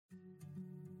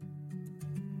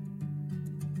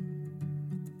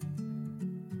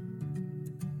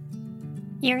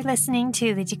You're listening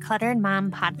to the Decluttered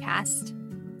Mom Podcast,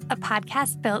 a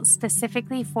podcast built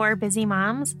specifically for busy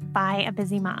moms by a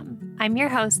busy mom. I'm your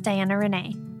host, Diana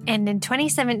Renee. And in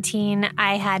 2017,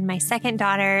 I had my second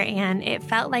daughter, and it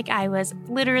felt like I was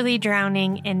literally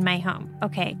drowning in my home.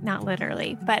 Okay, not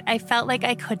literally, but I felt like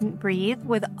I couldn't breathe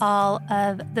with all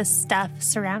of the stuff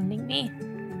surrounding me.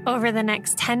 Over the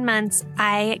next 10 months,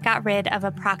 I got rid of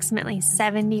approximately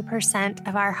 70%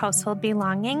 of our household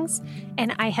belongings,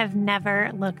 and I have never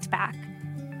looked back.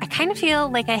 I kind of feel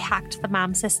like I hacked the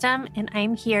mom system, and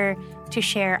I'm here to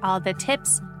share all the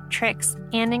tips, tricks,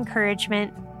 and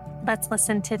encouragement. Let's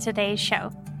listen to today's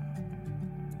show.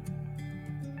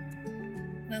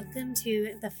 Welcome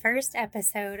to the first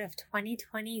episode of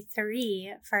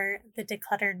 2023 for the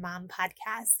Decluttered Mom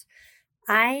Podcast.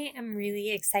 I am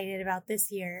really excited about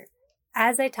this year.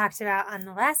 As I talked about on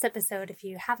the last episode, if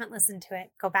you haven't listened to it,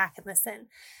 go back and listen.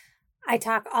 I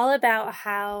talk all about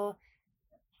how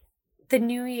the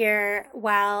new year,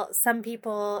 while some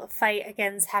people fight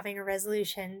against having a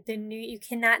resolution, you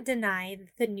cannot deny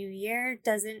that the new year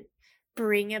doesn't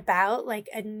bring about like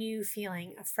a new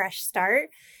feeling, a fresh start.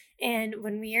 And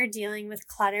when we are dealing with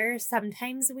clutter,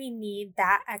 sometimes we need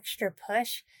that extra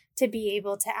push to be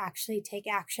able to actually take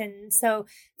action. So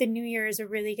the new year is a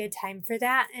really good time for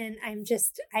that. And I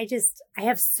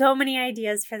have so many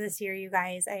ideas for this year, you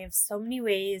guys. I have so many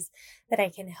ways that I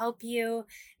can help you.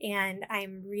 And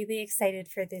I'm really excited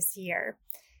for this year.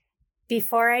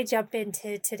 Before I jump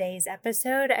into today's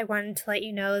episode, I wanted to let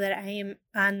you know that I am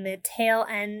on the tail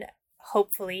end,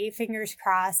 hopefully, fingers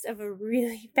crossed, of a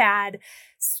really bad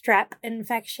strep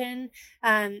infection.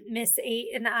 Miss 8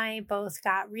 and I both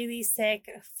got really sick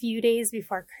a few days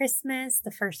before Christmas,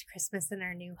 the first Christmas in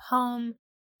our new home.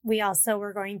 We also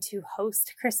were going to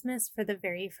host Christmas for the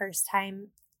very first time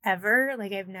ever.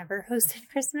 Like, I've never hosted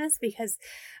Christmas because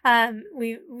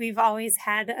we've always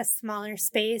had a smaller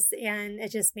space, and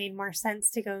it just made more sense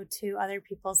to go to other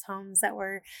people's homes that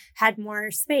had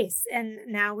more space. And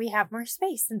now we have more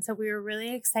space. And so we were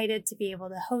really excited to be able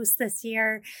to host this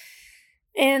year.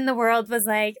 And the world was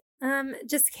like,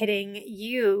 just kidding.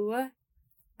 You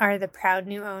are the proud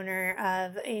new owner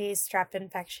of a strep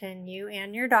infection, you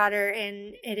and your daughter,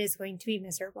 and it is going to be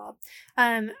miserable.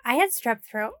 I had strep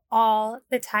throat all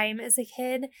the time as a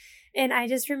kid, and I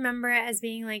just remember it as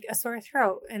being like a sore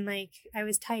throat, and like I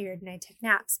was tired and I took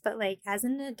naps, but like as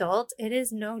an adult, it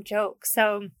is no joke.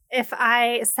 So if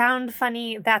I sound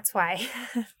funny, that's why.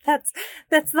 that's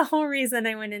the whole reason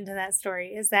I went into that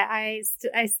story, is that I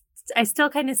still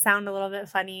kind of sound a little bit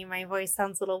funny. My voice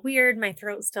sounds a little weird. My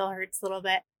throat still hurts a little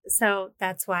bit. So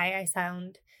that's why I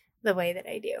sound the way that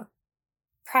I do.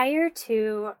 Prior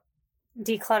to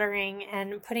decluttering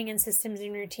and putting in systems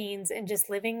and routines and just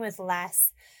living with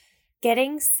less,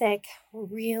 getting sick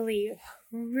really,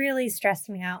 really stressed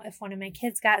me out. If one of my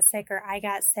kids got sick or I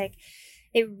got sick,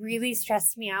 it really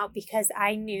stressed me out because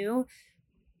I knew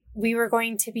we were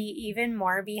going to be even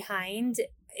more behind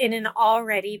in an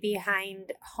already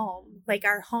behind home. Like,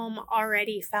 our home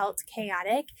already felt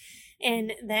chaotic.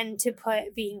 And then to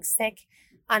put being sick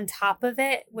on top of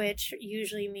it, which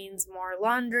usually means more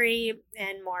laundry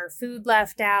and more food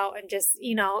left out, and just,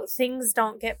 things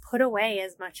don't get put away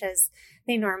as much as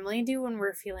they normally do when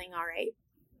we're feeling all right.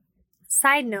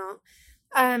 Side note,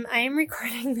 I am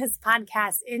recording this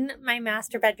podcast in my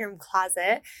master bedroom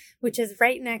closet, which is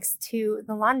right next to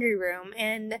the laundry room.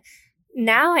 And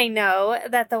now I know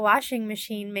that the washing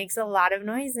machine makes a lot of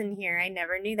noise in here. I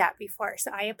never knew that before.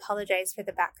 So I apologize for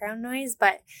the background noise,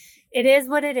 but it is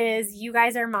what it is. You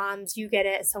guys are moms. You get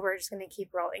it. So we're just going to keep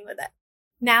rolling with it.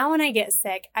 Now, when I get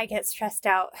sick, I get stressed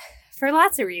out for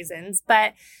lots of reasons,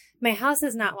 but my house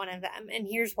is not one of them. And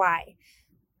here's why.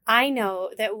 I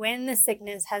know that when the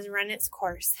sickness has run its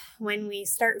course, when we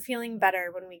start feeling better,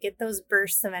 when we get those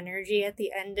bursts of energy at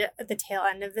the tail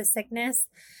end of the sickness,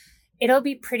 it'll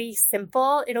be pretty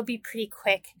simple. It'll be pretty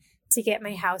quick to get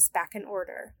my house back in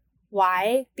order.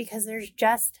 Why? Because there's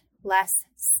just less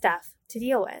stuff to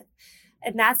deal with.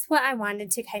 And that's what I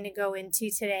wanted to kind of go into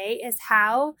today, is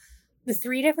how the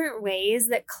 3 different ways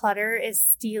that clutter is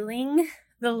stealing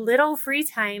the little free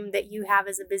time that you have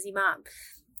as a busy mom.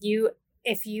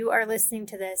 If you are listening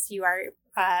to this, you are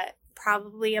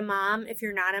probably a mom. If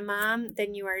you're not a mom,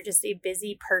 then you are just a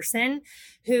busy person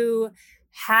who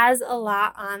has a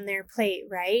lot on their plate,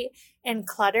 right? And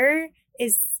clutter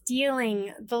is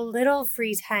stealing the little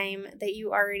free time that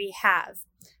you already have.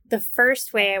 The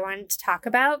first way I wanted to talk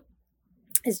about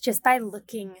is just by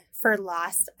looking for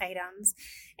lost items.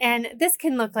 And this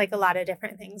can look like a lot of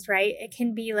different things, right? It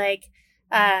can be like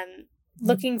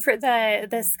looking for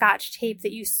the Scotch tape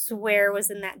that you swear was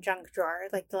in that junk drawer,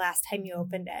 like the last time you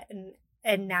opened it. And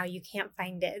and now you can't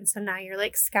find it. And so now you're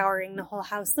like scouring the whole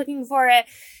house looking for it,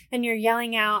 and you're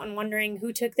yelling out and wondering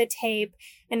who took the tape,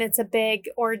 and it's a big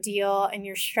ordeal, and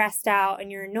you're stressed out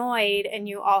and you're annoyed, and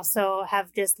you also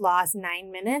have just lost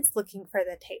 9 minutes looking for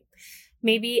the tape.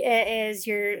 Maybe it is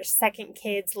your second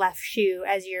kid's left shoe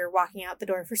as you're walking out the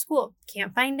door for school.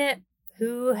 Can't find it.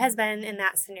 Who has been in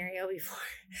that scenario before?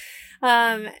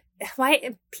 Why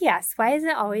is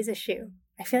it always a shoe?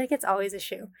 I feel like it's always a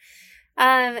shoe.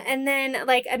 And then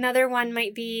like another one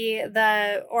might be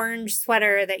the orange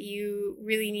sweater that you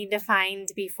really need to find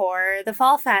before the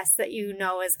fall fest that you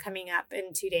know is coming up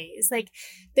in 2 days. Like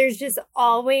there's just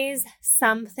always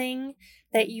something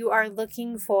that you are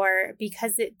looking for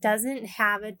because it doesn't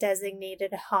have a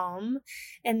designated home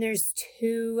and there's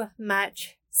too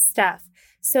much stuff.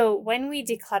 So when we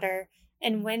declutter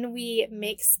and when we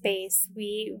make space,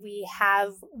 we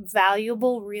have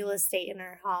valuable real estate in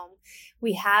our home.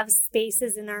 We have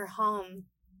spaces in our home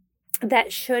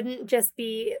that shouldn't just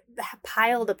be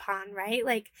piled upon, right?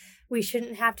 Like we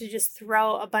shouldn't have to just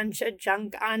throw a bunch of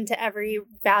junk onto every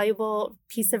valuable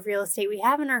piece of real estate we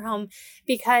have in our home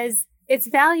because it's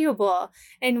valuable.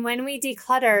 And when we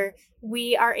declutter,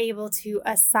 we are able to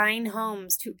assign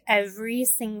homes to every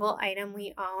single item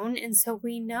we own. And so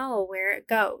we know where it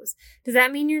goes. Does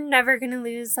that mean you're never going to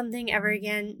lose something ever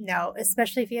again? No,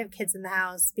 especially if you have kids in the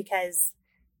house, because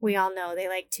we all know they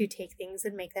like to take things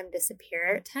and make them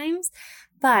disappear at times.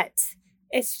 But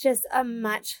it's just a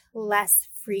much less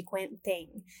frequent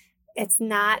thing. It's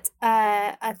not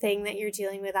a thing that you're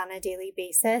dealing with on a daily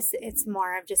basis. It's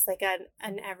more of just like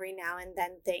an every now and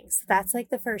then thing. So that's like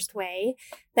the first way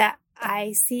that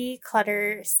I see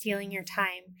clutter stealing your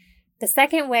time. The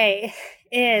second way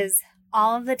is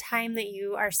all of the time that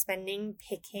you are spending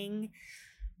picking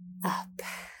up.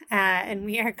 And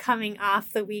we are coming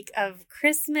off the week of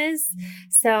Christmas.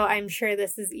 So I'm sure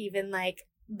this is even like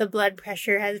the blood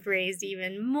pressure has raised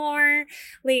even more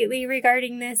lately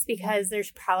regarding this because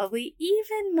there's probably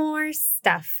even more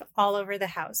stuff all over the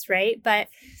house, right? But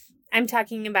I'm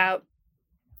talking about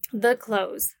the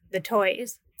clothes, the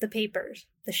toys, the papers,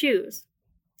 the shoes,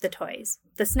 the toys,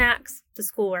 the snacks, the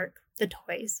schoolwork, the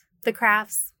toys, the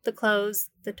crafts, the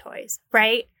clothes, the toys,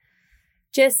 right?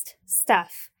 Just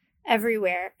stuff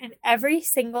everywhere. And every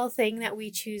single thing that we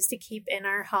choose to keep in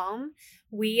our home,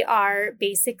 we are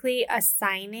basically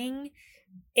assigning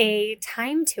a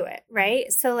time to it,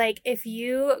 right? So like if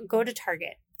you go to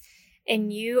Target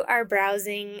and you are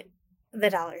browsing the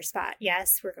dollar spot,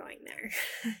 yes, we're going there.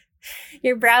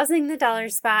 You're browsing the dollar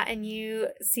spot and you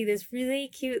see this really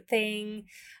cute thing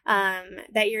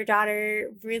that your daughter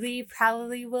really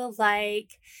probably will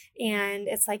like, and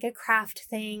it's like a craft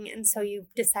thing, and so you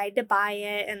decide to buy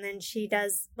it, and then she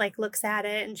does like looks at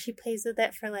it and she plays with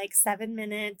it for like 7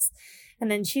 minutes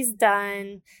and then she's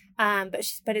done, but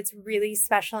it's really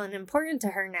special and important to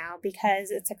her now because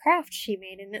it's a craft she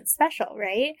made and it's special,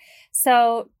 right?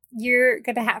 So you're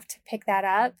gonna have to pick that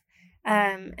up.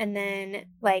 And then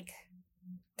like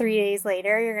 3 days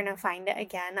later, you're going to find it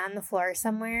again on the floor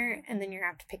somewhere, and then you're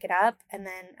going to have to pick it up. And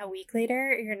then a week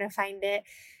later, you're going to find it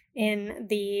in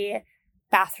the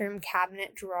bathroom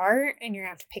cabinet drawer and you're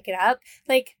going to have to pick it up.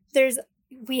 Like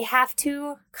we have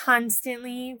to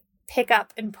constantly pick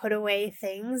up and put away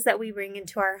things that we bring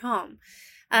into our home.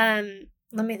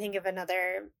 Let me think of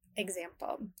another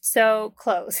example. So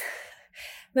clothes.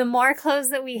 The more clothes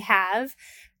that we have,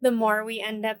 the more we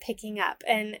end up picking up.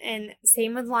 And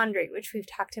same with laundry, which we've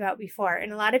talked about before.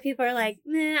 And a lot of people are like,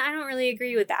 nah, I don't really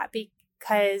agree with that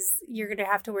because you're going to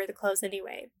have to wear the clothes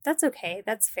anyway. That's okay.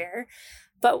 That's fair.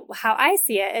 But how I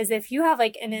see it is if you have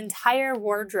like an entire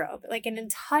wardrobe, like an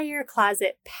entire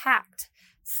closet packed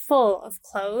full of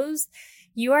clothes,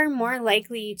 you are more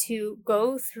likely to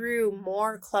go through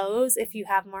more clothes if you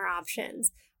have more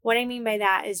options. What I mean by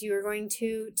that is you are going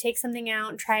to take something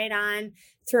out, try it on,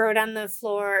 throw it on the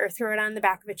floor or throw it on the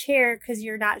back of a chair because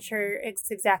you're not sure it's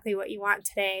exactly what you want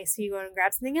today. So you go and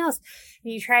grab something else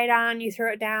and you try it on, you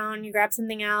throw it down, you grab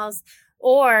something else.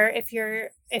 Or if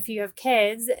you have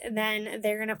kids, then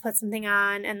they're going to put something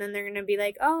on and then they're going to be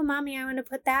like, oh, mommy, I want to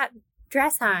put that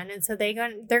dress on. And so they're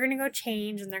going to go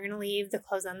change and they're going to leave the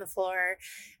clothes on the floor,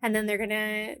 and then they're going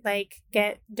to like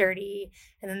get dirty,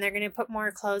 and then they're going to put more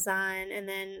clothes on, and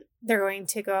then they're going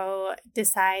to go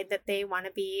decide that they want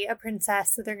to be a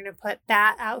princess. So they're going to put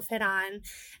that outfit on.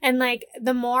 And like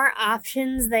the more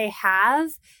options they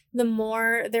have, the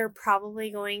more they're probably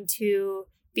going to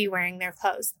be wearing their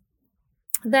clothes.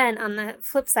 Then on the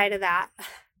flip side of that,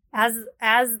 as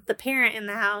the parent in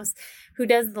the house who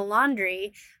does the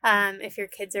laundry, if your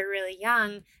kids are really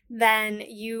young, then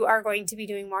you are going to be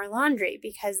doing more laundry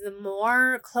because the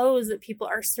more clothes that people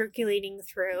are circulating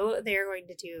through, they're going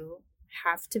to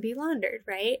have to be laundered,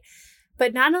 right?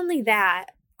 But not only that,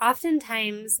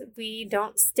 oftentimes we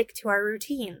don't stick to our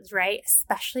routines, right?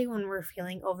 Especially when we're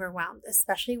feeling overwhelmed,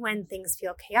 especially when things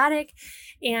feel chaotic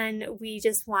and we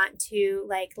just want to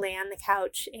like lay on the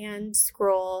couch and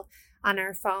scroll on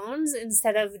our phones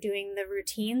instead of doing the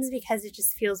routines because it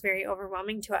just feels very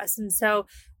overwhelming to us. And so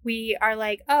we are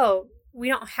like, oh,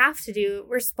 we're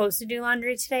supposed to do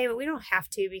laundry today, but we don't have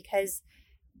to because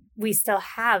we still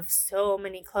have so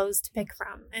many clothes to pick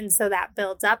from. And so that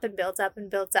builds up and builds up and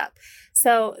builds up.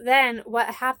 So then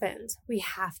what happens? We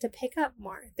have to pick up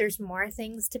more. There's more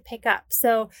things to pick up.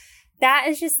 So that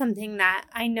is just something that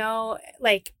I know,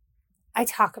 like, I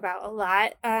talk about a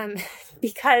lot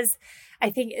because I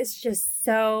think it's just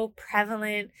so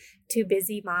prevalent to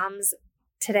busy moms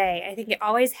today. I think it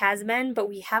always has been, but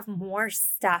we have more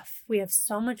stuff. We have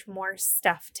so much more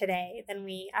stuff today than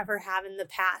we ever have in the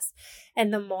past.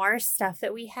 And the more stuff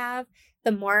that we have,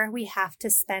 the more we have to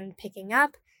spend picking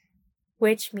up,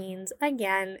 which means,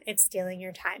 again, it's stealing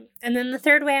your time. And then the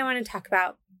third way I want to talk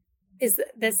about is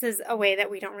this is a way that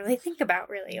we don't really think about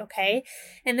really, okay?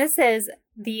 And this is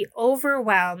the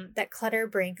overwhelm that clutter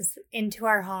brings into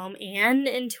our home and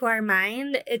into our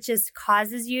mind. It just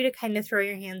causes you to kind of throw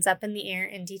your hands up in the air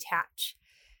and detach.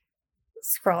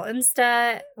 Scroll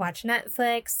Insta, watch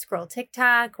Netflix, scroll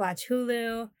TikTok, watch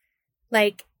Hulu.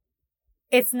 Like,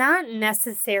 it's not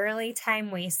necessarily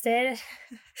time wasted.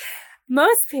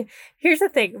 Here's the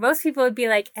thing, most people would be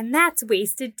like, and that's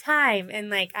wasted time. And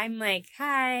like, I'm like,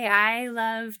 hi, I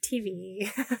love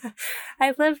TV.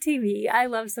 I love TV. I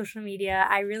love social media.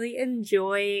 I really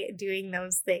enjoy doing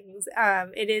those things.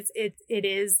 It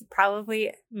is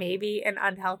probably maybe an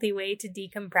unhealthy way to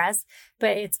decompress,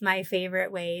 but it's my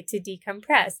favorite way to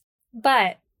decompress.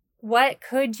 But what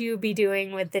could you be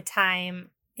doing with the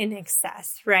time in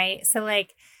excess, right? So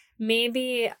like,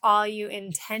 maybe all you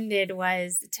intended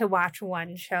was to watch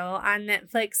one show on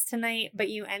Netflix tonight, but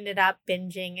you ended up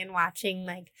binging and watching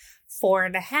like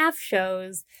 4.5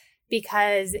 shows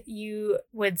because you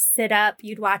would sit up,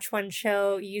 you'd watch one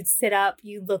show, you'd sit up,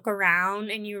 you'd look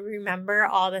around and you remember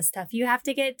all the stuff you have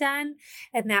to get done.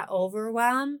 And that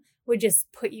overwhelm would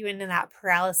just put you into that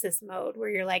paralysis mode where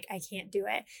you're like, I can't do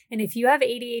it. And if you have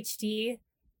ADHD,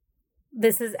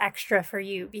 this is extra for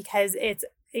you because it's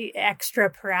extra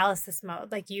paralysis mode.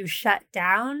 Like you shut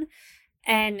down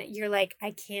and you're like,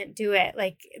 I can't do it.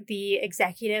 Like the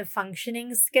executive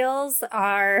functioning skills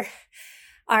are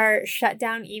shut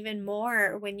down even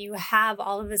more when you have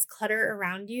all of this clutter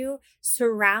around you,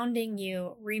 surrounding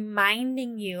you,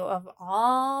 reminding you of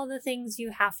all the things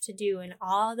you have to do and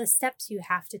all the steps you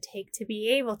have to take to be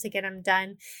able to get them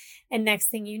done. And next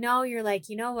thing you know, you're like,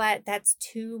 you know what? That's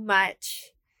too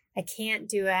much. I can't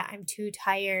do it. I'm too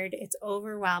tired. It's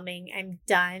overwhelming. I'm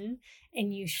done.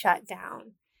 And you shut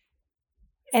down.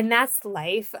 And that's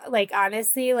life. Like,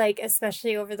 honestly, like,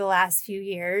 especially over the last few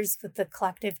years with the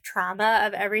collective trauma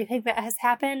of everything that has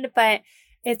happened. But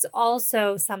it's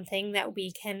also something that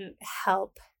we can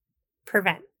help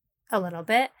prevent a little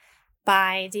bit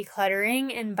by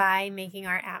decluttering and by making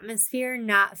our atmosphere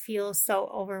not feel so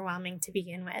overwhelming to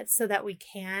begin with so that we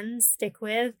can stick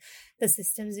with the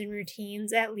systems and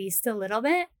routines at least a little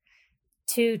bit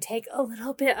to take a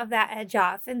little bit of that edge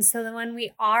off. And so that when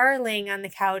we are laying on the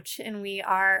couch and we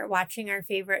are watching our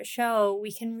favorite show,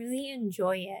 we can really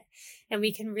enjoy it and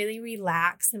we can really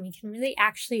relax and we can really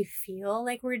actually feel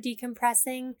like we're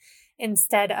decompressing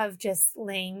instead of just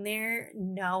laying there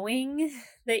knowing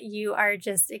that you are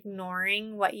just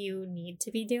ignoring what you need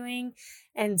to be doing.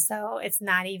 And so it's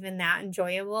not even that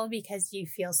enjoyable because you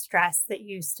feel stressed that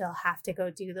you still have to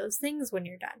go do those things when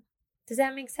you're done. Does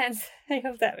that make sense? I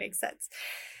hope that makes sense.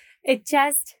 It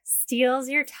just steals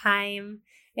your time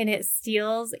and it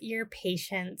steals your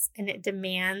patience and it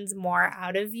demands more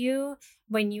out of you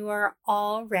when you are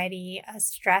already a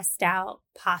stressed out,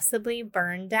 possibly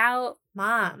burned out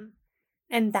mom.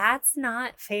 And that's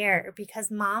not fair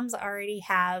because moms already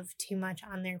have too much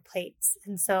on their plates.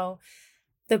 And so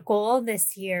the goal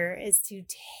this year is to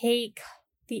take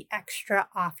the extra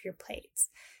off your plates,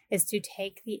 is to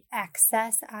take the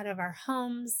excess out of our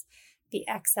homes, the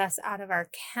excess out of our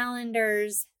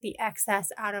calendars, the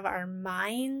excess out of our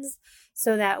minds,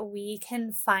 so that we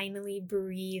can finally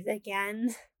breathe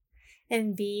again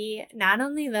and be not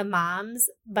only the moms,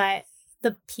 but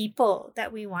the people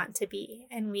that we want to be.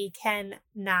 And we can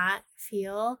not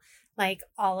feel like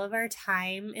all of our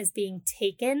time is being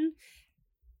taken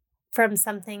from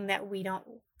something that we don't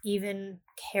even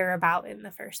care about in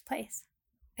the first place.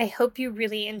 I hope you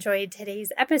really enjoyed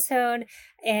today's episode.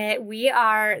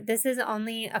 This is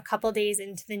only a couple days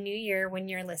into the new year when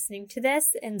you're listening to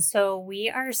this. And so we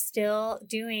are still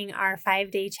doing our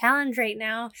 5-day challenge right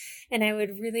now. And I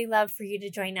would really love for you to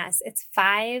join us. It's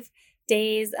 5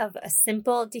 days of a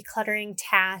simple decluttering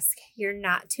task. You're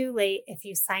not too late. If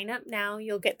you sign up now,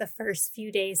 you'll get the first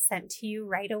few days sent to you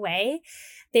right away.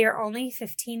 They are only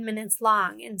 15 minutes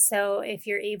long. And so if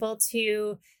you're able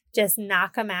to just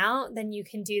knock them out, then you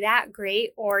can do that,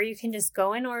 great. Or you can just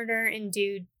go in order and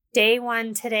do day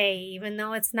 1 today, even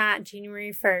though it's not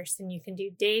January 1st, and you can do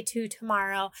day 2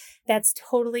 tomorrow. That's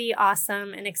totally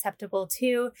awesome and acceptable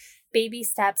too. Baby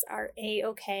steps are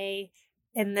a-okay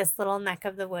in this little neck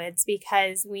of the woods,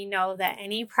 because we know that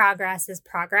any progress is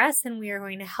progress, and we are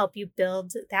going to help you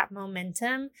build that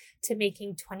momentum to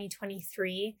making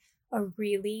 2023 a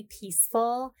really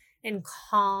peaceful and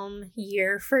calm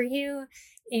year for you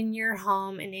in your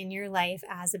home and in your life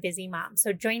as a busy mom.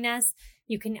 So join us.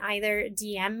 You can either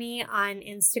DM me on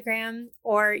Instagram,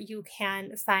 or you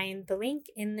can find the link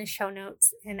in the show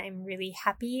notes. And I'm really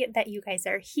happy that you guys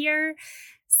are here.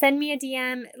 Send me a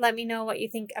DM. Let me know what you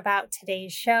think about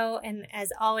today's show. And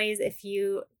as always, if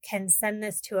you can send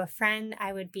this to a friend,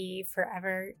 I would be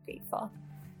forever grateful.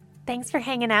 Thanks for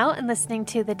hanging out and listening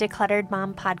to the Decluttered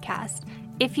Mom podcast.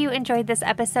 If you enjoyed this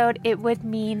episode, it would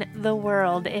mean the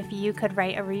world if you could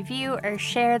write a review or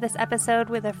share this episode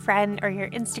with a friend or your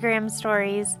Instagram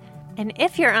stories. And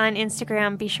if you're on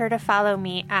Instagram, be sure to follow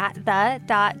me at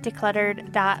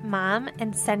the.decluttered.mom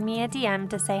and send me a DM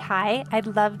to say hi.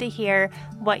 I'd love to hear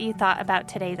what you thought about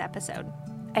today's episode.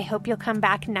 I hope you'll come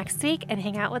back next week and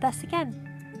hang out with us again.